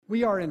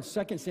We are in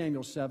 2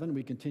 Samuel 7.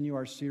 We continue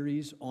our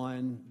series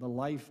on the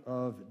life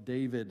of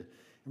David. And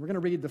we're going to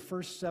read the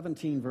first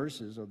 17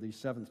 verses of the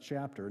 7th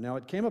chapter. Now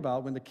it came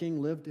about when the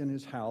king lived in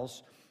his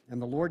house,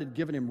 and the Lord had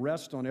given him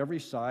rest on every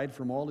side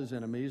from all his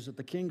enemies, that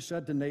the king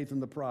said to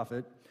Nathan the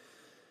prophet,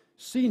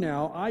 "See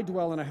now, I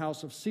dwell in a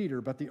house of cedar,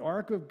 but the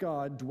ark of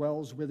God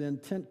dwells within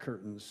tent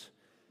curtains."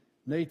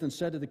 Nathan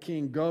said to the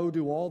king, "Go,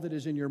 do all that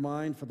is in your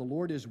mind, for the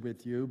Lord is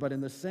with you." But in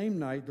the same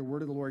night the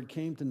word of the Lord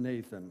came to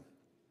Nathan,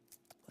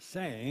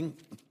 saying,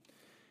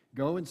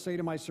 "Go and say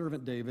to my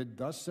servant David,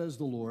 thus says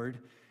the Lord,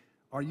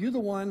 are you the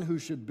one who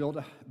should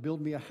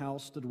build me a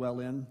house to dwell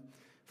in?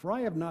 For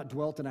I have not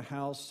dwelt in a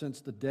house since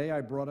the day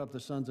I brought up the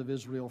sons of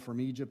Israel from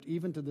Egypt,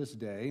 even to this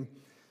day.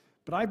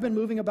 But I've been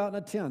moving about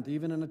in a tent,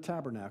 even in a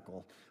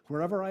tabernacle.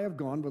 Wherever I have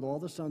gone with all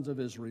the sons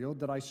of Israel,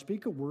 did I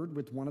speak a word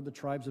with one of the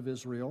tribes of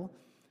Israel,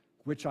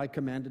 which I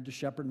commanded to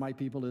shepherd my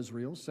people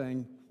Israel,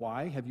 saying,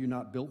 why have you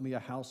not built me a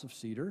house of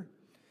cedar?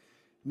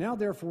 Now,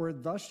 therefore,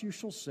 thus you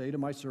shall say to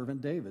my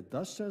servant David,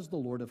 thus says the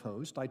Lord of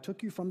hosts, I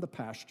took you from the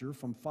pasture,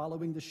 from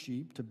following the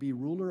sheep, to be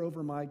ruler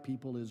over my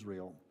people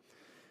Israel.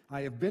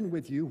 I have been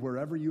with you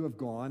wherever you have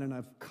gone, and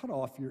I've cut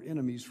off your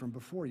enemies from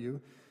before you,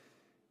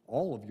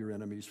 all of your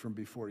enemies from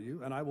before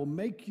you, and I will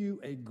make you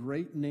a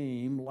great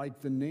name,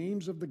 like the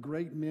names of the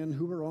great men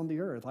who are on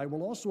the earth. I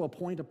will also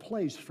appoint a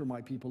place for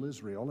my people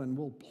Israel, and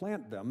will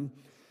plant them,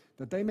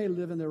 that they may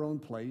live in their own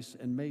place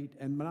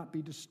and not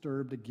be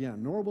disturbed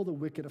again, nor will the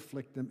wicked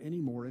afflict them any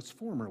more as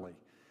formerly,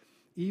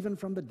 even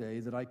from the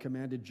day that I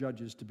commanded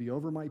judges to be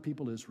over my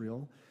people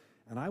Israel,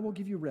 and I will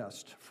give you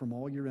rest from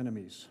all your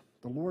enemies.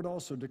 The Lord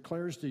also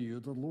declares to you,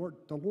 the Lord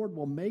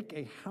will make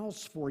a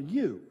house for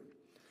you.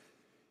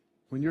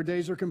 When your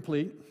days are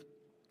complete,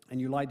 and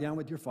you lie down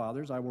with your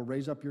fathers, I will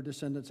raise up your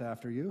descendants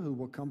after you, who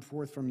will come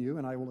forth from you,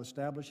 and I will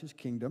establish his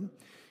kingdom.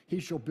 He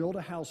shall build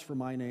a house for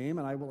my name,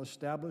 and I will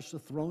establish the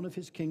throne of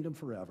his kingdom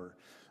forever.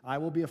 I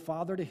will be a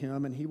father to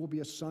him, and he will be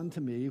a son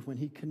to me. When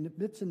he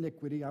commits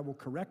iniquity, I will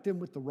correct him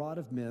with the rod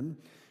of men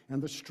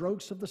and the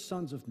strokes of the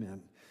sons of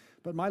men.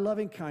 But my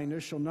loving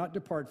kindness shall not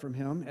depart from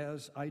him,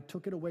 as I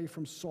took it away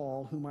from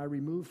Saul, whom I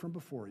removed from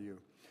before you.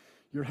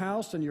 Your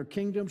house and your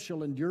kingdom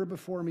shall endure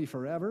before me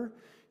forever.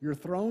 Your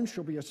throne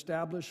shall be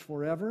established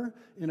forever,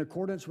 in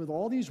accordance with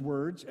all these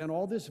words and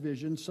all this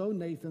vision. So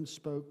Nathan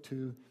spoke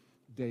to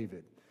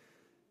David."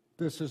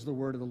 This is the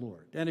word of the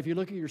Lord. And if you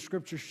look at your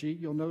scripture sheet,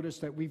 you'll notice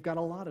that we've got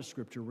a lot of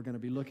scripture we're going to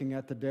be looking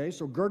at today.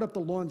 So gird up the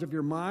loins of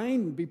your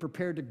mind and be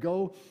prepared to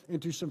go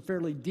into some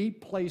fairly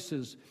deep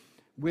places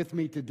with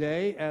me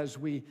today as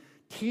we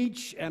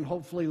teach and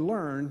hopefully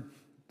learn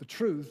the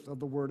truth of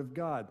the Word of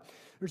God.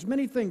 There's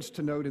many things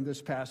to note in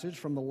this passage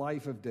from the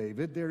life of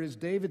David. There is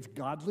David's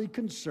godly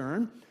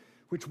concern,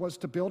 which was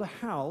to build a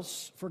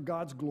house for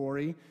God's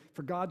glory,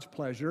 for God's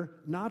pleasure,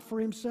 not for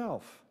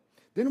himself.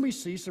 Then we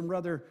see some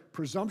rather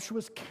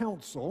presumptuous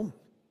counsel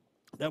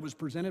that was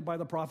presented by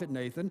the prophet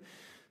Nathan,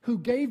 who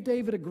gave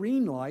David a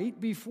green light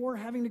before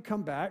having to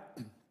come back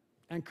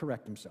and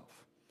correct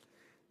himself.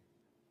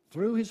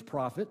 Through his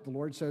prophet, the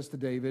Lord says to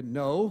David,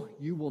 "No,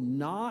 you will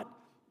not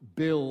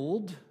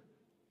build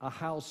a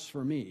house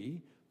for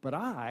me, but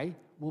I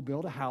will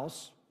build a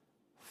house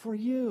for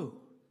you."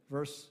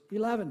 Verse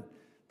 11,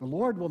 the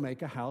Lord will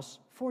make a house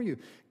for you.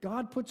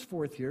 God puts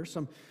forth here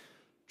some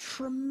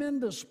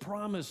tremendous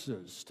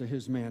promises to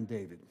his man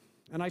David.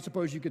 And I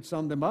suppose you could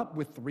sum them up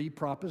with 3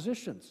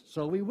 propositions.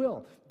 So we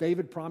will.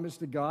 David promised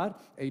to God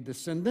a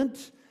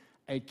descendant,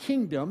 a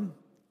kingdom,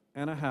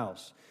 and a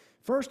house.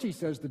 First, he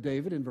says to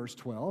David in verse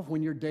 12,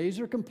 when your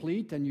days are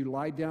complete and you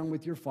lie down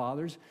with your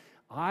fathers,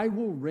 I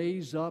will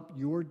raise up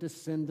your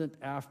descendant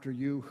after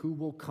you, who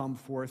will come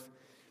forth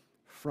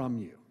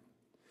from you.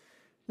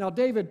 Now,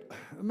 David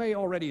may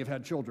already have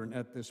had children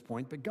at this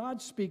point, but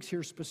God speaks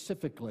here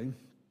specifically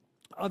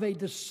of a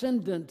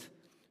descendant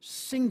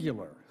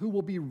singular who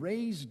will be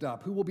raised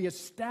up, who will be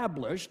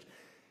established,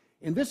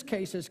 in this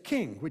case as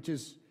king, which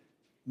is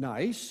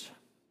nice.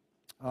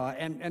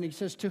 And he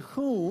says, to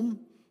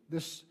whom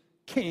this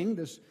king,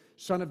 this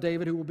son of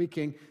David who will be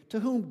king, to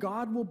whom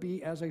God will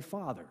be as a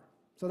father.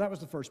 So that was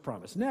the first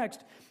promise.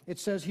 Next, it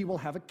says he will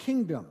have a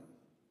kingdom.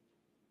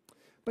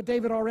 But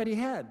David already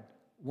had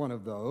one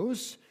of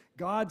those.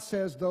 God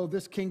says, though,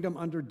 this kingdom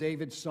under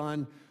David's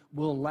son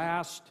will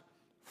last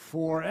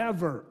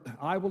forever.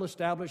 I will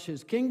establish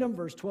his kingdom,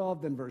 verse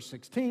 12. Then verse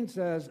 16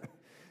 says,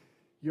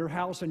 your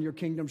house and your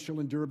kingdom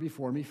shall endure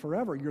before me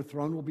forever. Your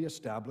throne will be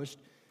established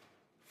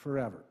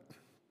forever.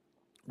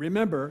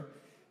 Remember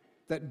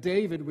that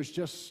David was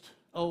just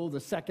the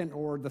second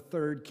or the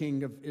third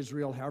king of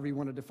Israel, however you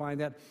want to define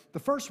that. The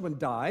first one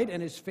died,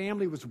 and his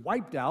family was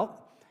wiped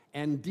out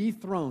and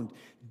dethroned.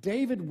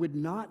 David would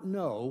not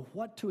know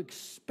what to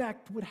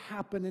expect would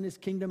happen in his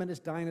kingdom and his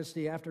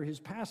dynasty after his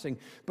passing.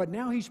 But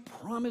now he's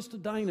promised a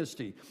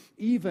dynasty,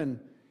 even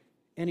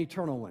an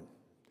eternal one.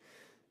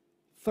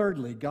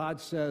 Thirdly,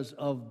 God says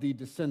of the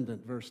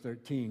descendant, verse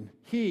 13,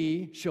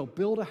 he shall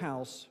build a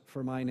house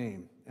for my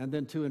name. And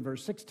then 2 in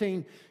verse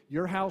 16,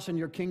 your house and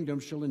your kingdom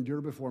shall endure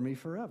before me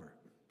forever.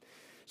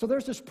 So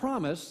there's this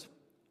promise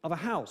of a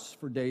house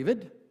for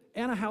David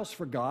and a house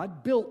for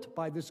God, built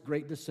by this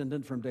great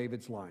descendant from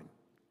David's line.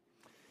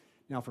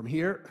 Now from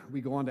here,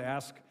 we go on to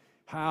ask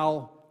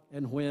how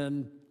and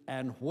when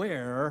and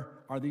where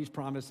are these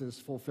promises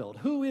fulfilled?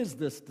 Who is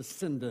this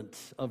descendant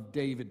of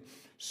David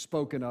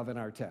spoken of in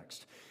our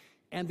text?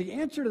 And the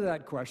answer to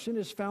that question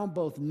is found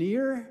both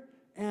near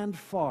and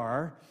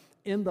far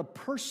in the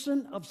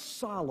person of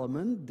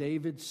Solomon,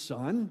 David's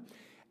son,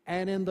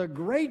 and in the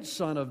great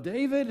son of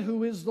David,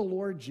 who is the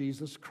Lord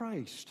Jesus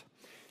Christ.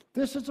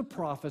 This is a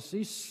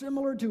prophecy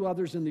similar to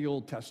others in the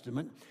Old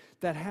Testament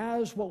that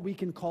has what we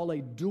can call a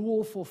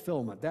dual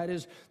fulfillment. That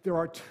is, there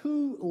are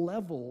two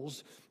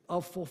levels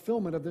of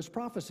fulfillment of this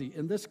prophecy.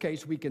 In this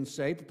case, we can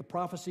say that the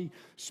prophecy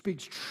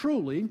speaks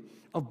truly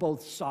of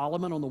both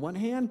Solomon on the one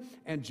hand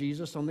and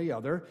Jesus on the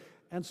other.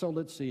 And so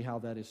let's see how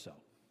that is so.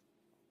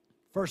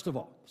 First of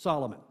all,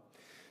 Solomon.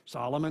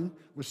 Solomon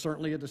was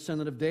certainly a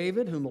descendant of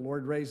David, whom the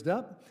Lord raised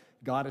up.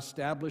 God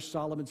established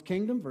Solomon's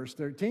kingdom, verse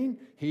 13.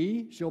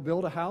 He shall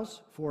build a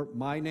house for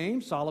my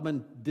name.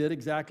 Solomon did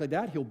exactly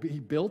that. He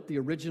built the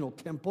original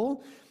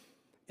temple.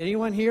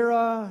 Anyone here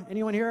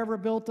ever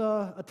built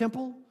a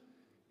temple?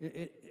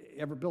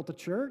 Ever built a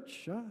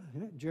church? Yeah,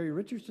 Jerry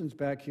Richardson's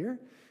back here.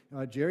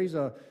 Jerry's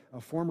a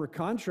former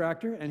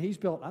contractor, and he's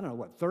built,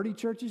 30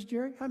 churches,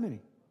 Jerry? How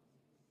many?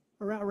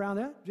 Around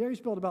that?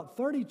 Jerry's built about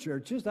 30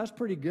 churches. That's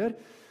pretty good.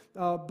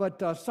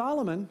 But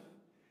Solomon,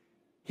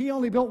 he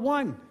only built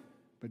one.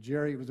 But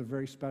Jerry was a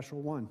very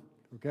special one,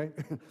 okay?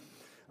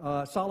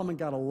 Solomon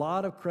got a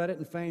lot of credit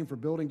and fame for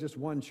building just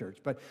one church.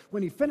 But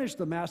when he finished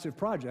the massive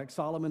project,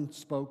 Solomon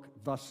spoke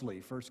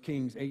thusly. 1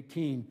 Kings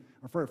 18,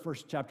 or 1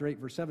 chapter 8,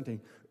 verse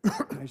 17,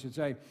 I should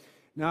say.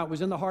 Now it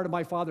was in the heart of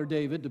my father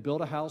David to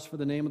build a house for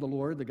the name of the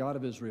Lord, the God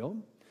of Israel.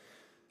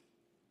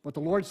 But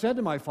the Lord said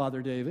to my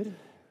father David,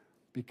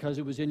 because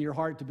it was in your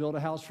heart to build a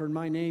house for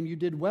my name, you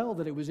did well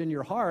that it was in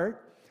your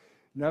heart.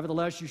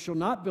 Nevertheless, you shall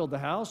not build the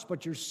house,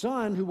 but your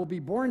son, who will be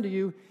born to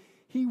you,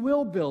 he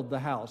will build the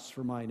house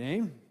for my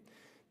name.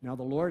 Now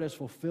the Lord has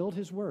fulfilled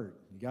his word.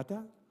 You got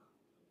that?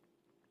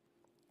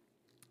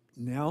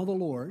 Now the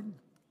Lord,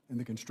 in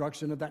the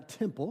construction of that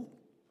temple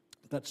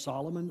that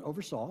Solomon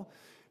oversaw,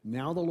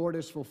 now the Lord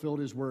has fulfilled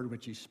his word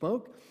which he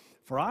spoke.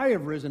 For I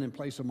have risen in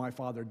place of my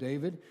father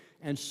David,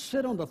 and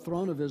sit on the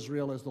throne of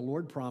Israel as the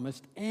Lord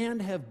promised,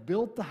 and have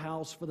built the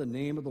house for the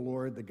name of the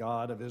Lord, the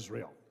God of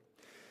Israel.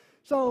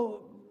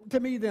 So, to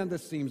me, then,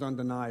 this seems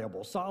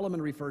undeniable.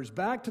 Solomon refers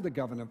back to the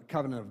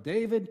covenant of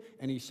David,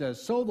 and he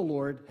says, so the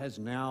Lord has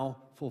now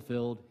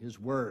fulfilled his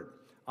word.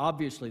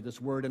 Obviously,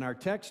 this word in our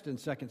text in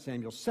 2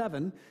 Samuel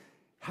 7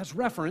 has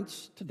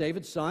reference to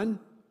David's son,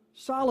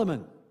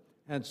 Solomon.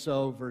 And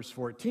so, verse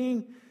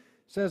 14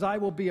 says, I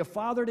will be a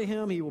father to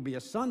him, he will be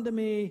a son to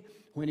me.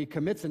 When he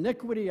commits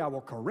iniquity, I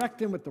will correct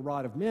him with the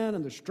rod of men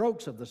and the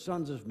strokes of the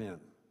sons of men.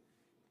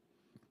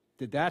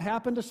 Did that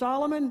happen to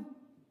Solomon?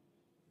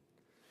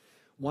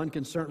 One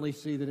can certainly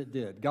see that it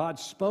did. God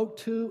spoke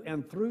to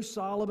and through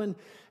Solomon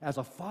as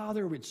a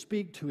father would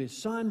speak to his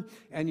son.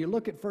 And you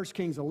look at 1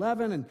 Kings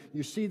 11, and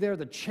you see there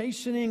the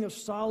chastening of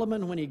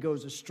Solomon when he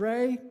goes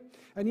astray.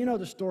 And you know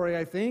the story,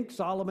 I think.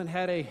 Solomon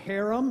had a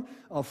harem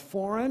of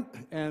foreign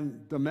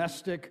and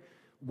domestic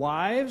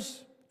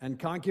wives and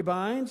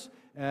concubines.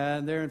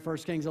 And there in 1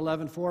 Kings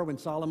 11:4, when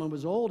Solomon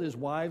was old, his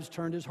wives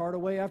turned his heart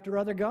away after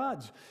other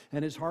gods.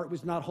 And his heart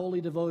was not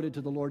wholly devoted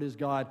to the Lord his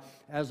God,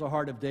 as the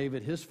heart of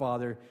David, his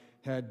father,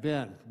 had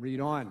been. Read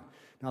on.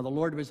 Now the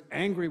Lord was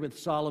angry with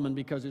Solomon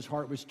because his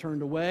heart was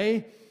turned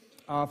away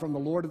from the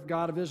Lord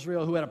God of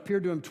Israel, who had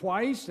appeared to him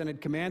twice and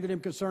had commanded him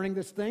concerning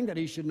this thing, that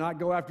he should not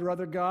go after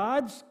other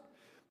gods.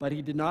 But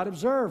he did not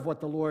observe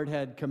what the Lord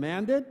had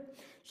commanded.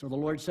 So the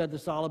Lord said to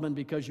Solomon,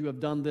 because you have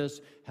done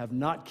this, have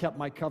not kept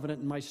my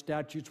covenant and my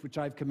statutes which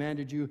I've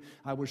commanded you,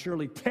 I will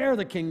surely tear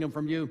the kingdom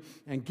from you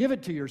and give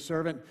it to your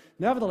servant.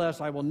 Nevertheless,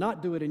 I will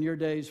not do it in your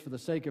days for the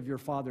sake of your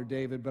father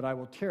David, but I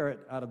will tear it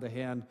out of the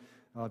hand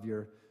of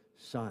your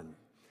son.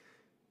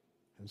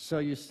 And so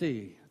you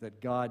see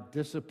that God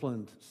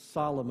disciplined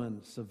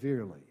Solomon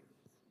severely,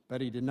 but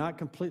he did not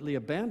completely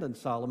abandon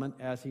Solomon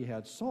as he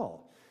had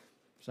Saul.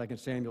 2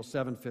 Samuel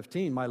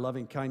 7:15, my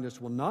loving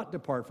kindness will not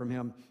depart from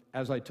him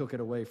as I took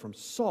it away from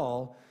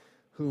Saul,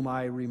 whom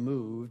I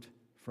removed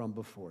from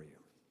before you.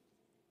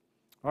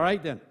 All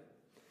right then,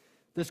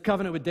 this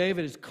covenant with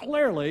David is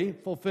clearly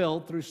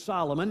fulfilled through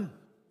Solomon,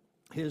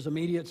 his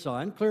immediate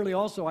son. Clearly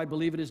also, I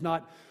believe it is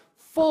not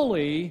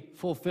fully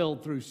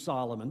fulfilled through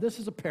Solomon. This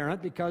is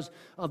apparent because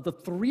of the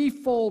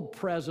threefold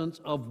presence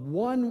of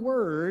one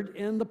word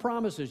in the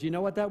promises. You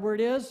know what that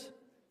word is?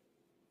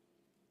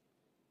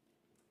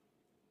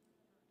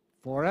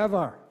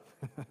 Forever.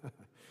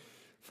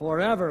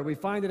 Forever. We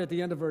find it at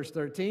the end of verse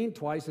 13,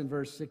 twice in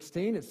verse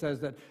 16. It says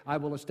that I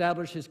will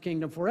establish his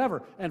kingdom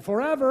forever. And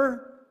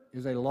forever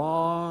is a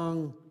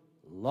long,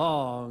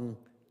 long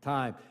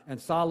time. And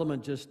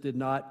Solomon just did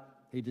not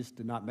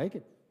make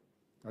it.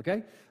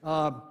 Okay?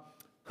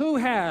 Who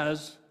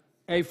has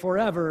a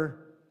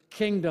forever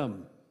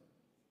kingdom?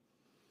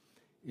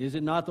 Is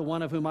it not the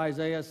one of whom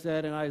Isaiah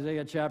said in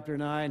Isaiah chapter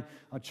 9,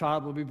 a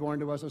child will be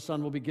born to us, a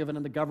son will be given,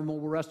 and the government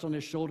will rest on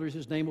his shoulders.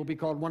 His name will be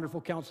called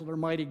Wonderful Counselor,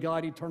 Mighty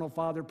God, Eternal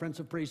Father, Prince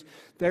of Peace.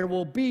 There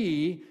will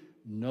be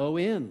no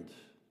end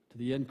to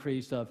the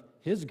increase of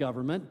his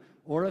government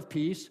or of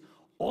peace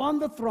on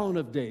the throne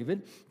of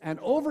David and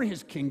over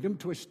his kingdom,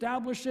 to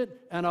establish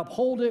it and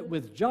uphold it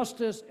with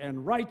justice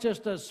and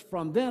righteousness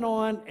from then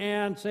on,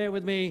 and say it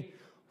with me,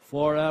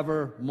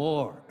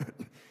 forevermore.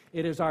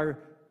 It is our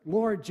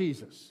Lord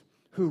Jesus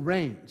who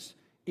reigns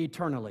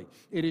eternally.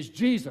 It is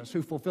Jesus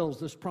who fulfills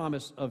this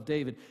promise of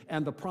David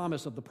and the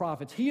promise of the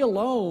prophets. He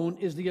alone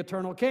is the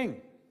eternal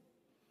king.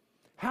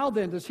 How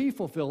then does he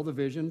fulfill the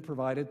vision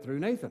provided through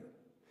Nathan?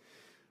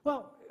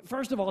 Well,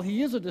 first of all,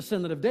 he is a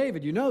descendant of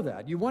David. You know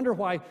that. You wonder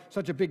why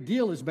such a big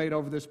deal is made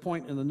over this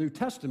point in the New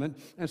Testament.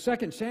 And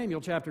 2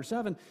 Samuel chapter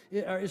 7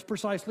 is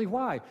precisely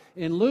why.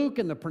 In Luke,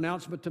 in the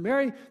pronouncement to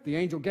Mary, the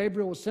angel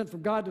Gabriel was sent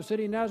from God to a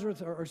city in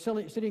Nazareth, or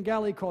city in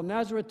Galilee called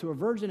Nazareth, to a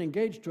virgin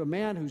engaged to a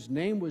man whose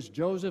name was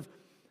Joseph.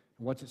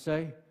 And what's it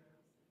say?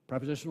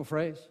 Prepositional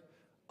phrase.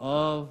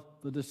 Of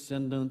the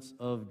descendants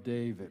of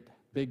David.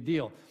 Big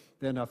deal.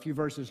 Then a few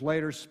verses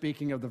later,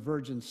 speaking of the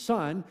virgin's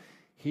son,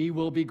 he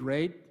will be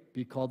great,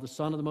 be called the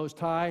Son of the Most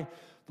High.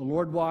 The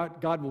Lord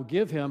God will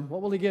give him,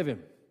 what will he give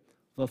him?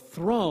 The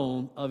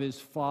throne of his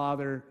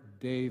father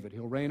David.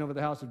 He'll reign over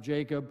the house of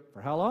Jacob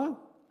for how long?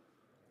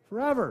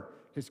 Forever.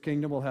 His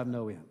kingdom will have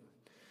no end.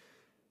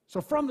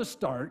 So from the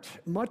start,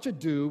 much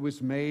ado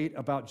was made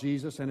about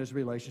Jesus and his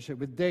relationship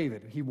with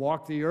David. He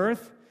walked the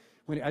earth.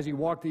 As he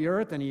walked the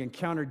earth and he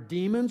encountered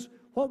demons,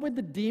 what would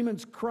the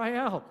demons cry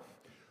out?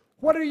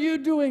 What are you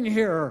doing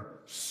here,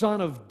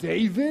 son of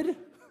David?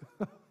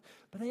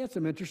 But they had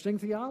some interesting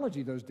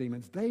theology, those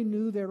demons. They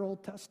knew their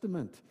Old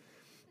Testament.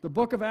 The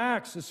book of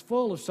Acts is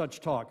full of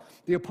such talk.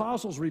 The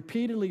apostles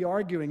repeatedly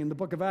arguing in the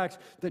book of Acts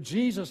that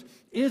Jesus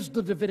is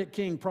the Davidic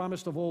king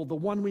promised of old, the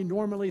one we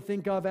normally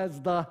think of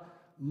as the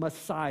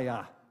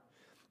Messiah.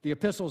 The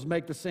epistles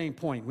make the same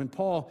point. When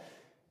Paul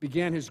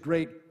began his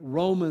great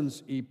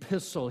Romans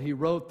epistle, he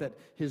wrote that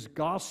his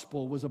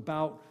gospel was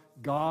about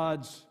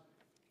God's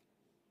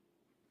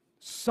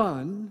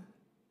Son.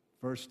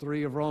 Verse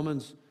 3 of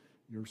Romans,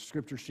 your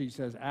scripture sheet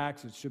says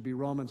Acts, it should be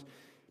Romans,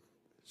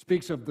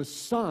 speaks of the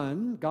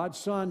Son, God's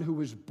Son, who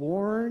was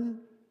born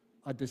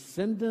a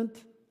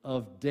descendant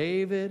of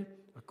David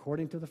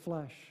according to the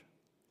flesh.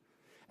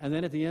 And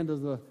then at the end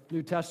of the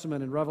New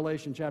Testament in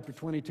Revelation chapter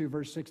 22,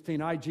 verse 16,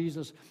 I,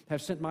 Jesus,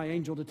 have sent my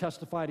angel to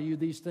testify to you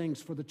these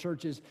things for the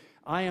churches.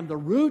 I am the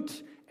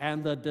root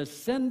and the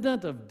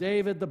descendant of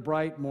David, the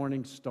bright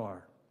morning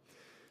star.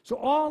 So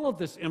all of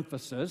this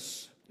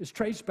emphasis is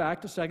traced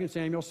back to 2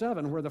 Samuel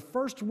 7, where the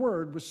first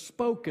word was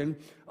spoken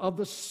of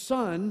the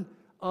Son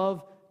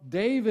of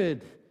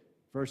David.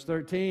 Verse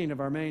 13 of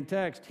our main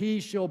text, he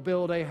shall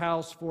build a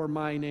house for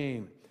my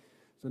name.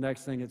 It's the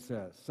next thing it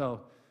says.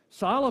 So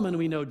Solomon,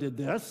 we know, did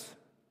this,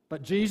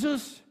 but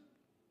Jesus?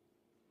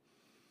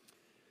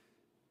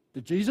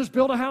 Did Jesus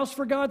build a house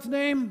for God's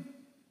name?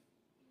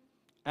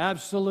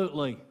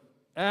 Absolutely.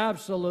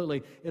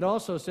 Absolutely. It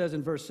also says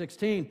in verse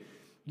 16,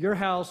 your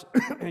house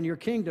and your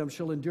kingdom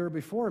shall endure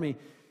before me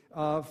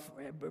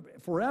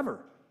forever.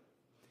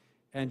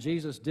 And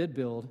Jesus did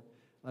build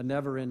a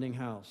never-ending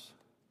house.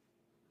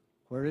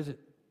 Where is it?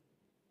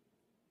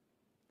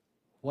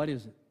 What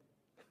is it?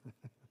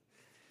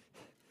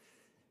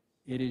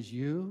 It is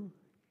you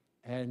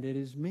and it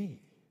is me.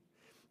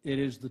 It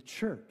is the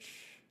church.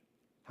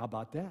 How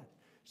about that?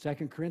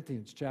 2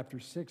 Corinthians chapter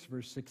 6,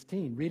 verse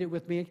 16. Read it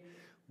with me.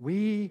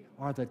 We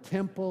are the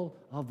temple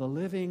of the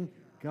living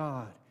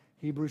God.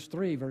 Hebrews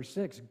 3, verse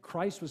 6.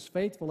 Christ was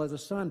faithful as a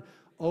son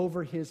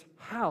over his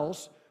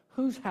house.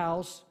 Whose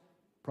house?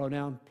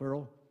 Pronoun,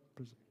 plural.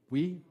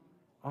 We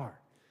are.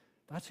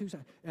 That's who's.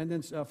 And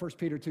then 1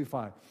 Peter 2,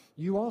 5.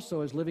 You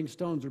also, as living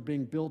stones, are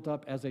being built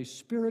up as a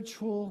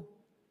spiritual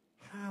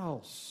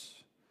house.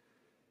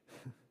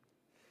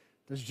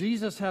 Does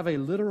Jesus have a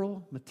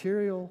literal,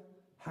 material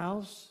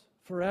house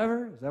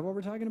forever? Is that what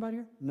we're talking about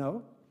here?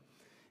 No.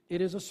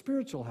 It is a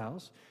spiritual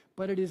house,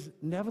 but it is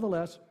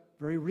nevertheless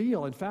very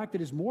real. In fact,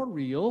 it is more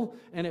real,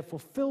 and it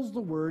fulfills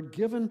the word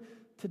given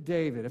to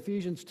David.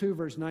 Ephesians 2,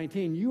 verse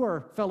 19, you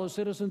are fellow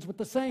citizens with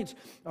the saints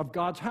of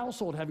God's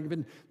household, having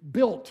been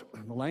built,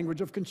 the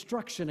language of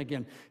construction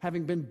again,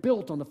 having been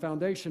built on the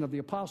foundation of the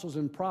apostles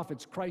and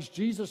prophets, Christ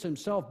Jesus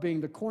himself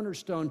being the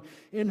cornerstone,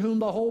 in whom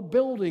the whole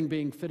building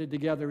being fitted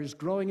together is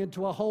growing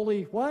into a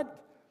holy,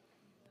 what?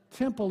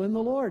 Temple in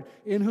the Lord,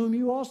 in whom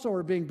you also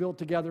are being built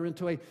together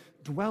into a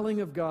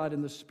dwelling of God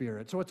in the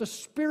Spirit. So it's a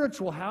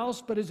spiritual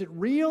house, but is it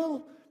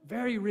real?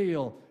 Very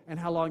real. And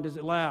how long does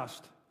it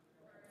last?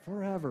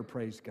 Forever,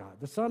 praise God.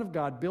 The Son of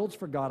God builds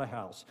for God a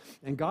house,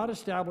 and God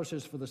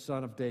establishes for the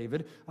Son of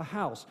David a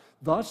house,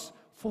 thus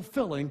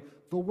fulfilling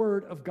the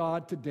word of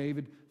God to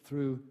David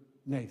through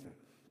Nathan.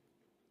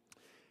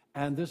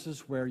 And this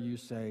is where you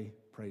say,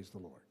 praise the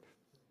Lord.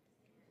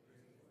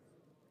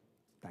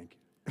 Thank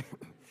you.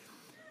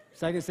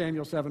 2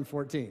 Samuel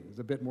 7:14 is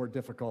a bit more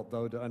difficult,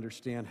 though, to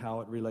understand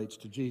how it relates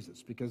to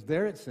Jesus, because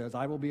there it says,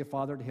 I will be a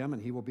father to him,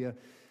 and he will be a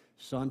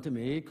son to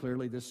me.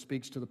 Clearly, this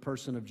speaks to the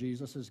person of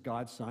Jesus as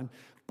God's son.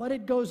 But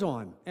it goes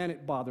on, and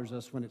it bothers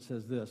us when it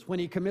says this, when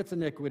he commits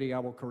iniquity, I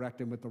will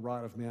correct him with the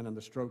rod of men and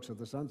the strokes of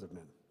the sons of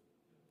men.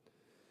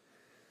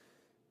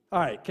 All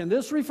right, can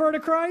this refer to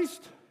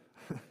Christ?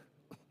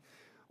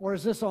 Or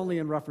is this only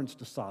in reference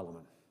to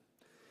Solomon?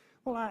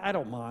 Well, I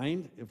don't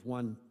mind if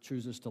one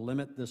chooses to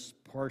limit this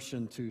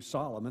portion to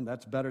Solomon.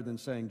 That's better than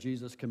saying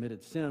Jesus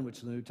committed sin, which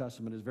the New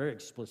Testament is very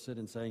explicit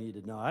in saying he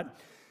did not.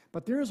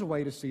 But there is a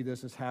way to see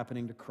this as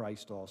happening to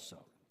Christ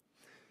also,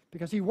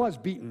 because he was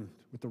beaten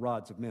with the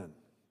rods of men.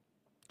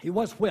 He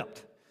was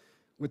whipped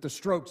with the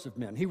strokes of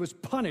men. He was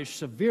punished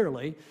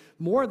severely,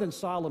 more than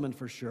Solomon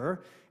for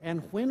sure.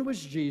 And when was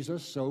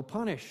Jesus so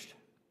punished?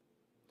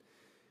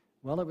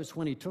 Well, it was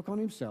when he took on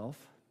himself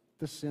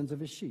the sins of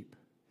his sheep.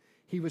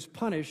 He was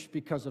punished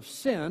because of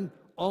sin,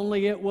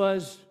 only it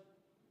was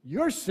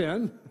your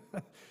sin,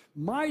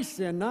 my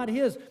sin, not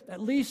his, at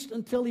least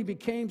until he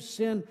became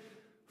sin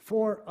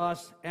for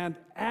us, and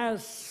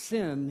as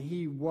sin,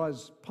 he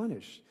was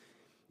punished.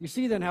 You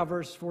see then how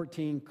verse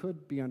 14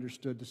 could be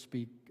understood to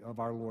speak of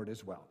our Lord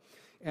as well.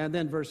 And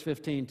then verse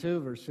 15 too,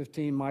 verse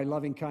 15, my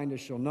loving kindness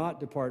shall not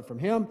depart from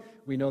him.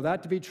 We know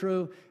that to be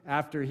true.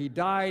 After he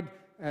died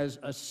as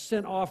a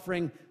sin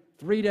offering,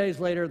 3 days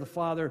later, the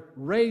Father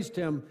raised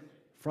him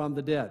from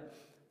the dead.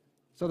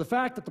 So the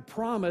fact that the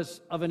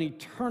promise of an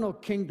eternal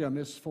kingdom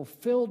is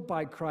fulfilled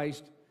by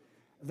Christ,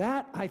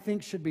 that I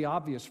think should be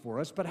obvious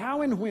for us. But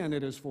how and when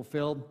it is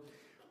fulfilled,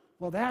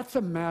 well, that's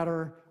a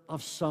matter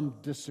of some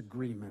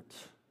disagreement,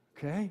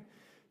 okay?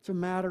 It's a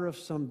matter of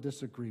some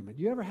disagreement.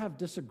 You ever have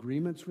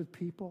disagreements with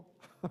people?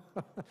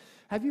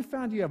 Have you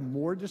found you have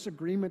more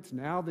disagreements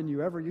now than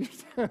you ever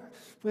used to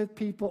with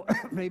people,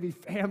 maybe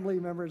family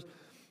members,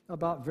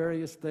 about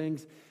various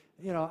things?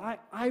 You know,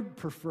 I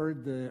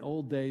preferred the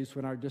old days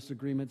when our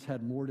disagreements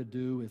had more to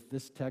do with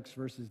this text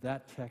versus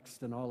that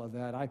text and all of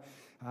that.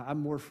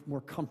 I'm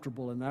more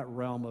comfortable in that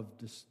realm of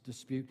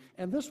dispute.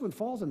 And this one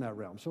falls in that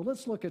realm. So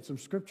let's look at some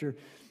scripture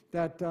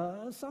that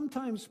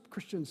sometimes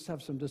Christians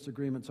have some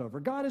disagreements over.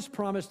 God has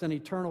promised an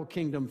eternal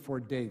kingdom for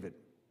David.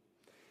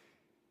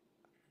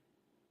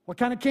 What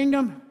kind of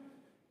kingdom?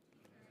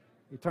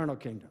 Eternal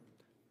kingdom.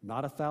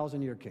 Not a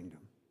 1,000-year kingdom,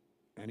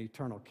 an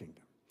eternal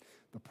kingdom.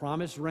 The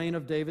promised reign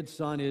of David's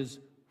son is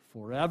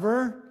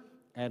forever.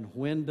 And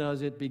when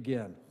does it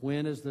begin?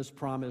 When is this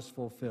promise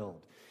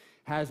fulfilled?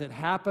 Has it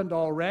happened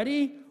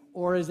already,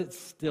 or is it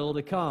still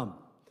to come?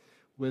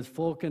 With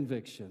full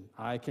conviction,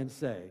 I can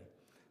say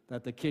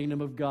that the kingdom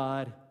of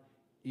God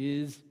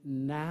is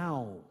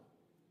now.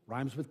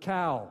 Rhymes with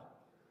cow.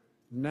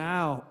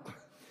 Now.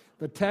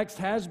 The text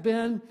has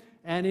been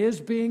and is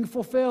being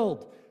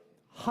fulfilled.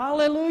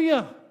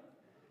 Hallelujah!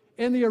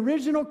 In the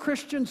original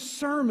Christian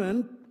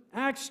sermon,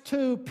 Acts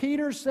 2,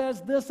 Peter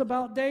says this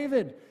about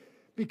David.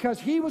 Because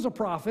he was a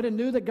prophet and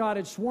knew that God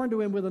had sworn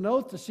to him with an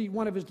oath to seat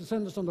one of his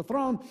descendants on the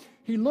throne,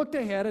 he looked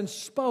ahead and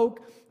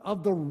spoke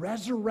of the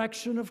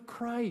resurrection of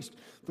Christ.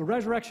 The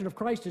resurrection of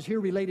Christ is here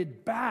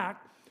related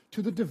back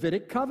to the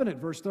Davidic covenant.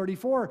 Verse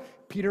 34,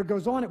 Peter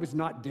goes on, it was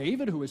not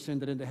David who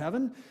ascended into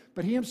heaven,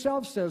 but he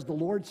himself says, the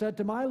Lord said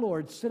to my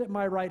Lord, sit at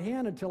my right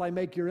hand until I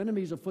make your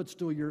enemies a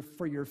footstool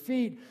for your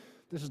feet.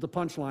 This is the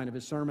punchline of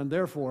his sermon.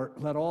 Therefore,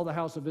 let all the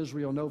house of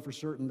Israel know for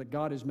certain that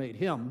God has made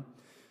him,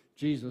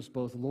 Jesus,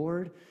 both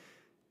Lord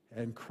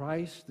and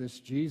Christ, this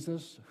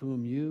Jesus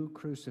whom you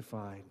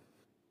crucified.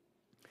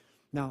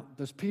 Now,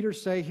 does Peter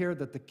say here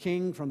that the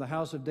king from the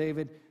house of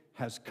David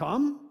has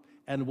come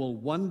and will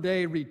one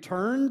day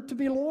return to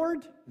be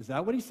Lord? Is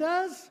that what he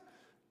says?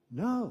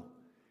 No.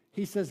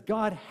 He says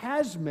God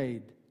has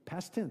made,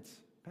 past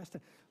tense, past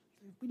tense.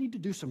 We need to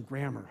do some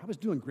grammar. I was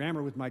doing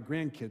grammar with my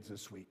grandkids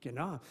this week, you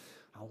know.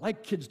 I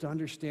like kids to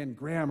understand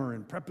grammar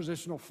and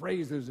prepositional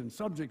phrases and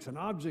subjects and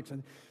objects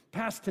and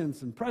past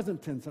tense and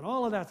present tense and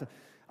all of that.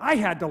 I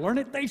had to learn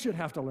it. They should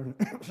have to learn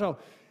it. So,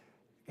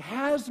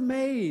 has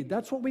made,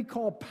 that's what we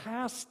call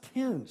past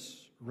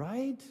tense,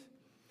 right?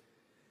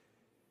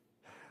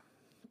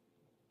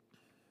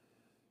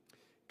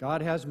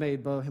 God has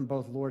made him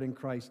both Lord and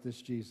Christ,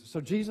 this Jesus.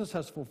 So Jesus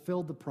has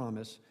fulfilled the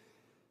promise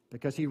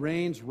because he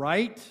reigns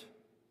right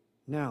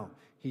now.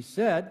 He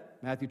said,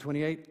 Matthew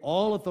 28,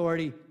 all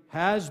authority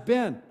has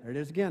been, there it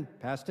is again,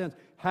 past tense,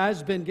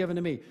 has been given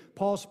to me.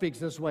 Paul speaks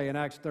this way in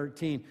Acts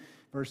 13,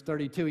 verse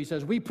 32. He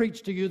says, we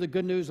preach to you the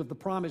good news of the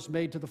promise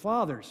made to the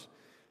fathers,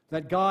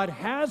 that God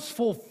has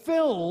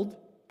fulfilled,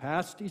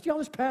 past, you see all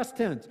this past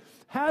tense,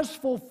 has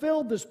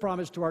fulfilled this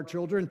promise to our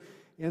children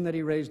in that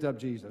he raised up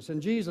Jesus.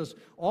 And Jesus,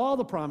 all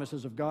the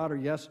promises of God are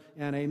yes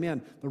and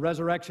amen. The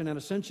resurrection and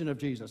ascension of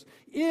Jesus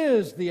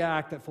is the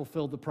act that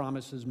fulfilled the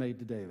promises made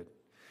to David.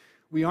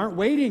 We aren't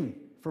waiting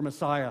for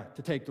Messiah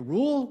to take the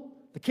rule.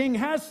 The king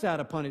has sat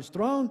upon his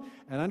throne,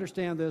 and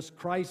understand this,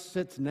 Christ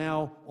sits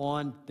now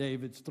on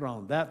David's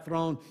throne. That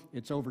throne,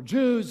 it's over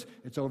Jews,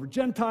 it's over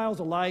Gentiles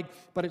alike,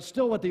 but it's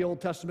still what the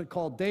Old Testament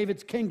called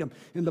David's kingdom.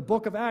 In the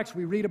book of Acts,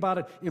 we read about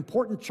an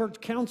important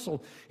church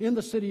council in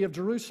the city of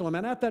Jerusalem,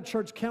 and at that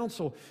church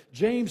council,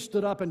 James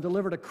stood up and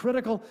delivered a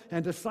critical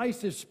and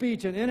decisive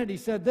speech, and in it he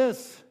said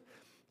this: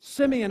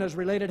 Simeon has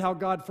related how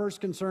God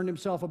first concerned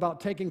himself about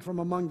taking from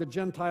among the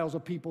Gentiles a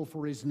people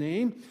for his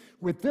name.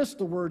 With this,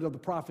 the word of the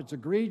prophets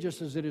agree,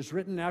 just as it is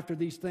written, after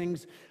these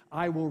things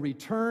I will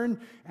return,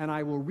 and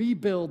I will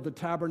rebuild the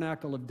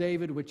tabernacle of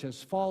David, which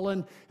has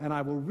fallen, and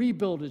I will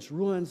rebuild its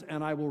ruins,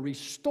 and I will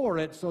restore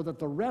it, so that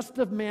the rest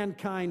of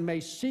mankind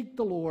may seek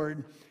the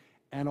Lord,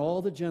 and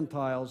all the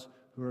Gentiles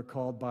who are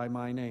called by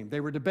my name. They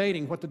were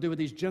debating what to do with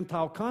these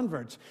Gentile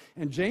converts,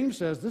 and James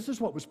says this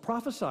is what was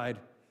prophesied,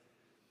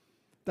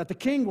 that the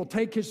king will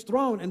take his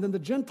throne and then the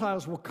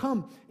Gentiles will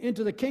come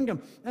into the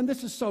kingdom. And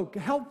this is so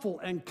helpful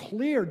and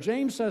clear.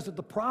 James says that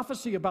the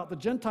prophecy about the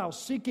Gentiles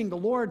seeking the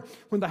Lord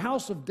when the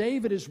house of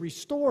David is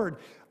restored,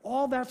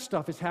 all that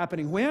stuff is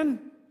happening when?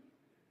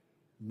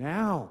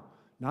 Now.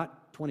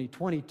 Not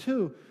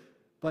 2022,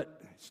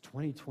 but it's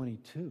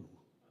 2022.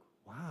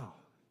 Wow,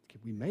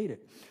 we made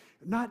it.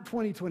 Not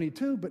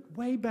 2022, but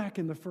way back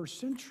in the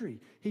first century.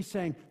 He's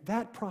saying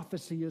that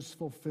prophecy is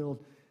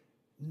fulfilled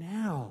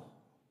now.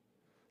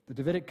 The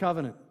Davidic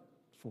covenant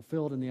is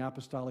fulfilled in the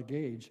apostolic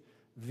age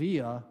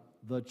via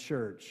the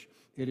church.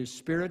 It is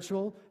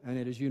spiritual and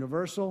it is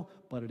universal,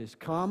 but it has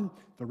come.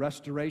 The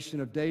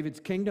restoration of David's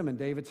kingdom and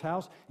David's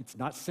house, it's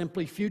not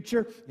simply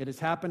future. It has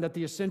happened at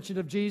the ascension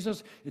of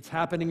Jesus. It's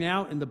happening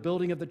now in the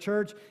building of the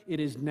church.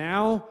 It is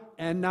now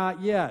and not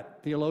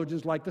yet.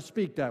 Theologians like to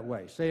speak that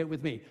way. Say it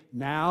with me.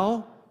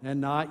 Now and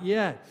not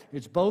yet.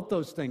 It's both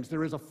those things.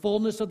 There is a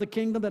fullness of the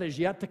kingdom that is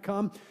yet to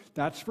come.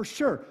 That's for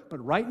sure.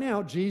 But right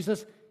now,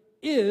 Jesus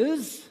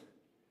is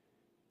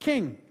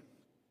king.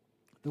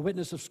 The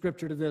witness of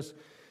Scripture to this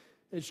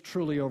is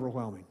truly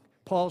overwhelming.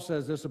 Paul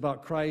says this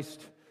about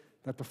Christ,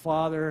 that the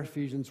Father,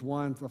 Ephesians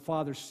 1, the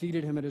Father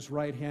seated him at his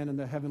right hand in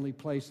the heavenly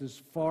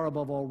places, far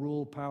above all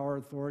rule, power,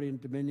 authority, and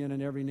dominion,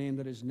 and every name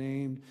that is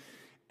named.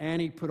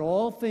 And he put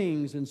all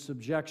things in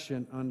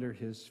subjection under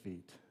his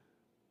feet.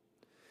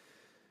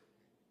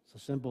 It's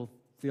a simple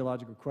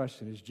theological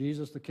question. Is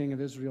Jesus the King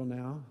of Israel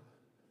now?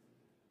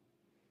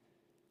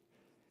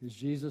 Is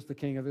Jesus the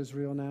King of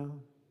Israel now?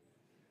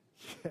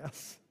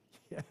 Yes,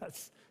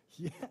 yes,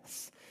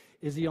 yes.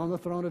 Is he on the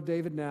throne of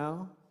David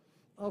now?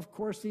 Of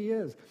course he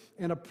is.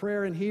 In a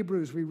prayer in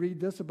Hebrews, we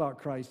read this about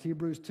Christ.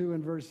 Hebrews 2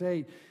 and verse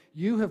 8.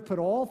 You have put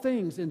all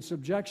things in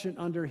subjection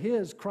under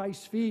his,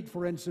 Christ's feet,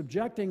 for in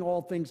subjecting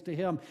all things to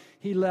him,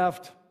 he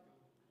left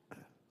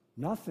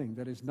nothing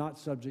that is not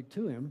subject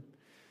to him.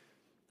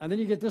 And then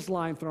you get this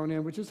line thrown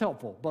in, which is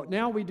helpful. But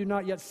now we do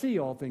not yet see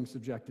all things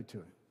subjected to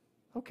him.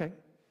 Okay.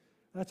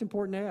 That's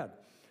important to add.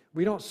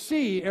 We don't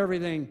see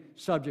everything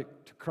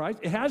subject to Christ.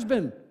 It has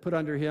been put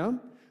under him.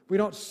 We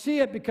don't see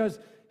it because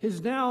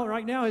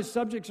right now his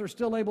subjects are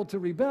still able to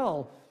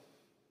rebel.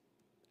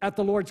 At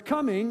the Lord's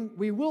coming,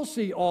 we will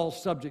see all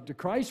subject to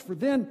Christ, for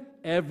then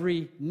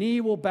every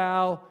knee will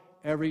bow,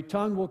 every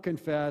tongue will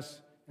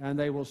confess, and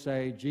they will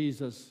say,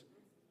 Jesus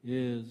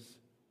is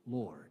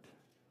Lord.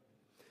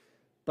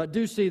 But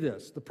do see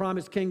this. The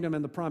promised kingdom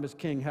and the promised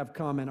king have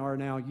come and are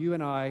now. You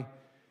and I,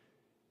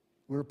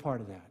 we're a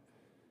part of that.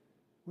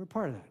 We're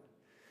part of that.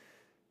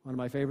 One of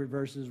my favorite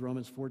verses,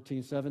 Romans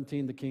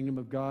 14:17, the kingdom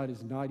of God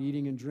is not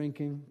eating and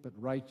drinking, but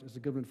it's a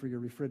good one for your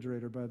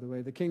refrigerator, by the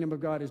way. The kingdom of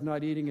God is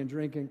not eating and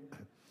drinking,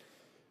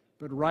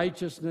 but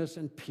righteousness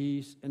and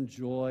peace and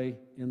joy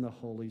in the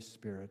Holy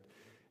Spirit.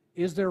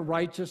 Is there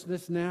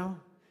righteousness now?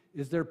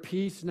 Is there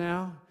peace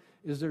now?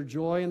 Is there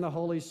joy in the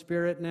Holy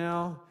Spirit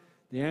now?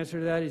 The answer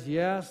to that is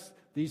yes.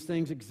 These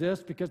things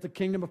exist because the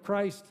kingdom of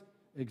Christ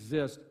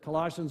exists.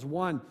 Colossians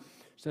 1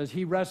 says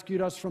he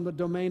rescued us from the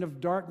domain of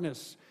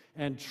darkness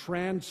and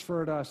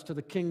transferred us to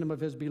the kingdom of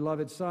his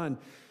beloved Son.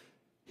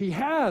 He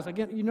has,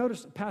 again, you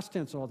notice past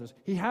tense all this.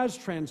 He has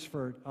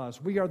transferred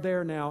us. We are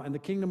there now, and the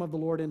kingdom of the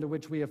Lord into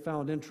which we have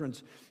found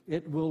entrance,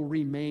 it will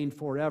remain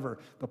forever.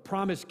 The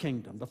promised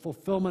kingdom, the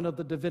fulfillment of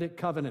the Davidic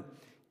covenant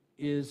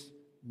is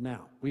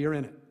now. We are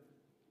in it.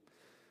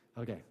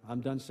 Okay,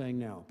 I'm done saying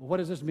now. But what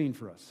does this mean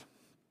for us?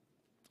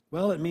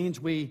 Well, it means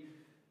we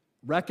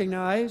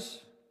recognize,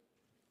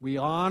 we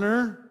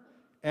honor,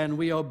 and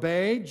we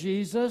obey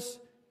Jesus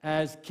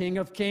as King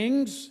of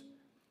Kings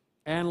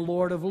and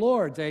Lord of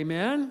Lords.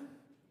 Amen?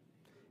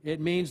 It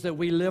means that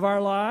we live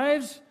our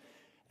lives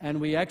and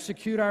we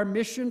execute our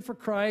mission for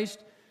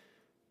Christ,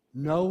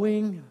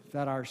 knowing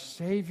that our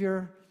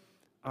Savior,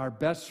 our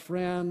best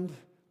friend,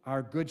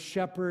 our good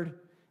shepherd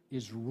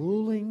is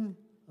ruling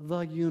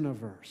the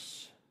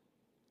universe.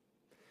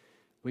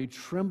 We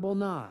tremble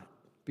not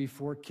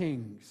before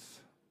kings.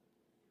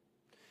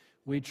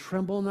 We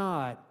tremble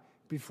not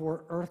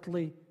before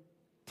earthly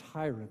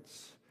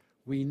tyrants.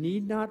 We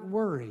need not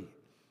worry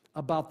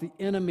about the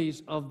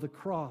enemies of the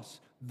cross.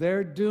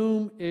 Their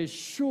doom is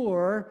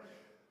sure,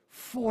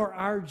 For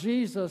our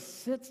Jesus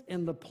sits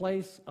in the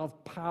place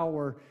of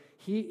power.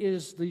 He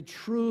is the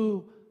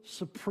true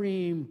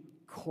Supreme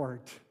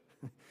Court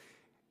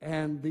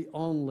and the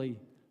only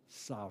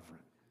sovereign.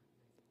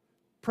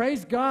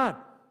 Praise God.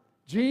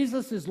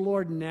 Jesus is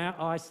Lord now.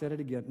 Oh, I said it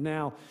again.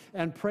 Now.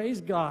 And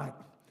praise God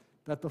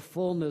that the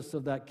fullness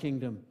of that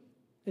kingdom,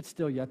 it's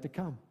still yet to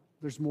come.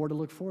 There's more to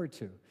look forward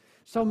to.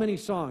 So many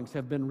songs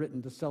have been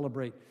written to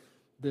celebrate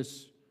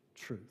this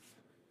truth.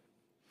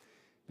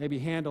 Maybe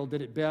Handel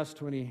did it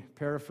best when he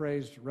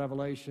paraphrased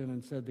Revelation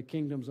and said, the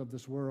kingdoms of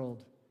this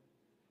world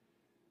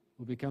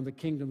will become the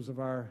kingdoms of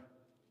our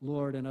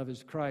Lord and of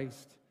his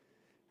Christ,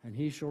 and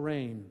he shall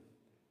reign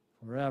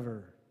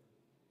forever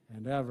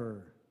and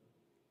ever.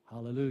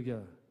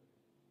 Hallelujah,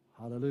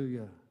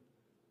 hallelujah,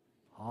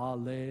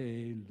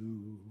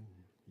 hallelujah.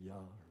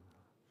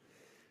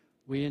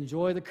 We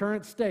enjoy the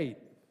current state,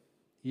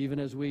 even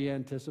as we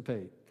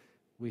anticipate.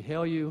 We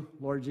hail you,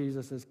 Lord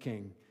Jesus, as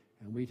King,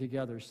 and we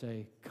together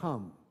say,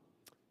 come,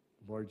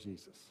 Lord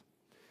Jesus.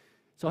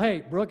 So,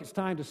 hey, Brooke, it's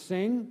time to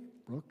sing.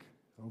 Brooke,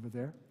 over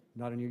there,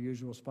 not in your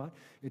usual spot.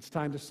 It's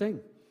time to sing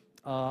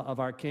of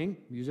our King.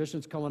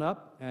 Musicians coming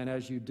up, and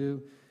as you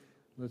do,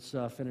 let's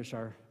finish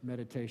our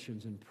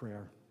meditations in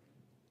prayer.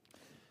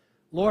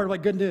 Lord,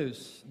 what good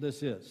news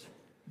this is.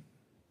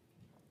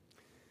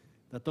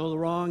 That though the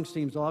wrong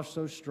seems off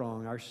so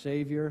strong, our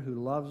Savior who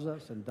loves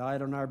us and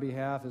died on our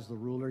behalf is the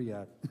ruler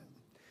yet.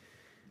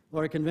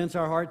 Lord, convince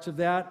our hearts of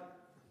that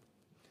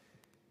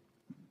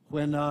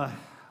when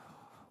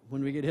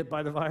we get hit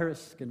by the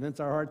virus. Convince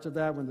our hearts of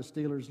that when the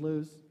Steelers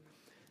lose.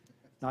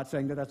 Not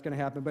saying that that's going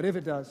to happen, but if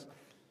it does,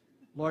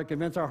 Lord,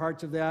 convince our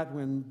hearts of that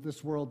when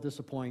this world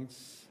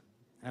disappoints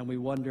and we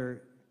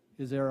wonder,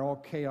 is there all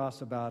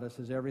chaos about us?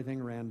 Is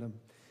everything random?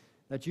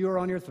 That you are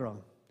on your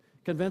throne.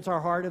 Convince our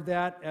heart of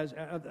that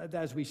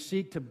as we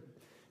seek to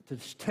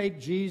take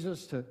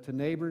Jesus to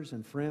neighbors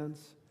and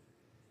friends.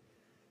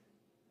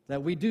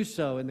 That we do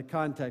so in the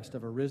context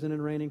of a risen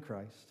and reigning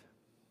Christ.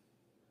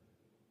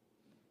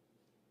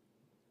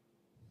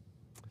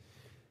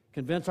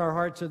 Convince our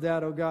hearts of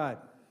that, oh God,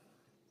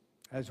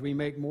 as we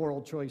make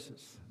moral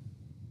choices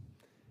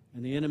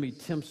and the enemy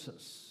tempts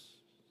us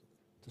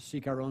to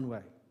seek our own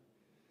way.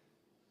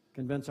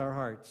 Convince our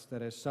hearts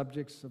that as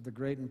subjects of the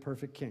great and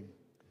perfect King,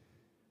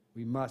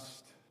 we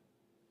must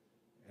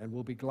and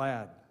will be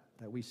glad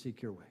that we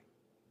seek your way.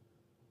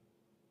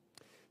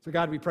 So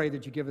God, we pray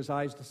that you give us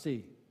eyes to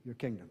see your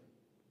kingdom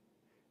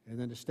and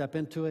then to step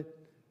into it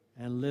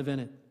and live in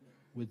it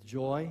with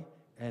joy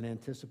and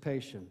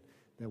anticipation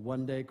that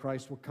one day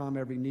Christ will come,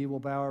 every knee will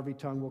bow, every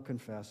tongue will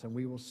confess, and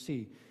we will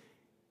see,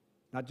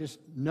 not just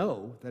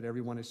know that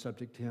everyone is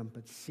subject to him,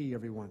 but see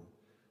everyone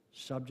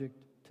subject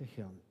to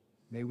him.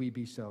 May we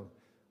be so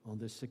on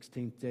this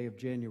 16th day of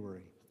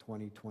January,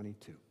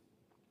 2022.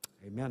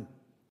 Amen.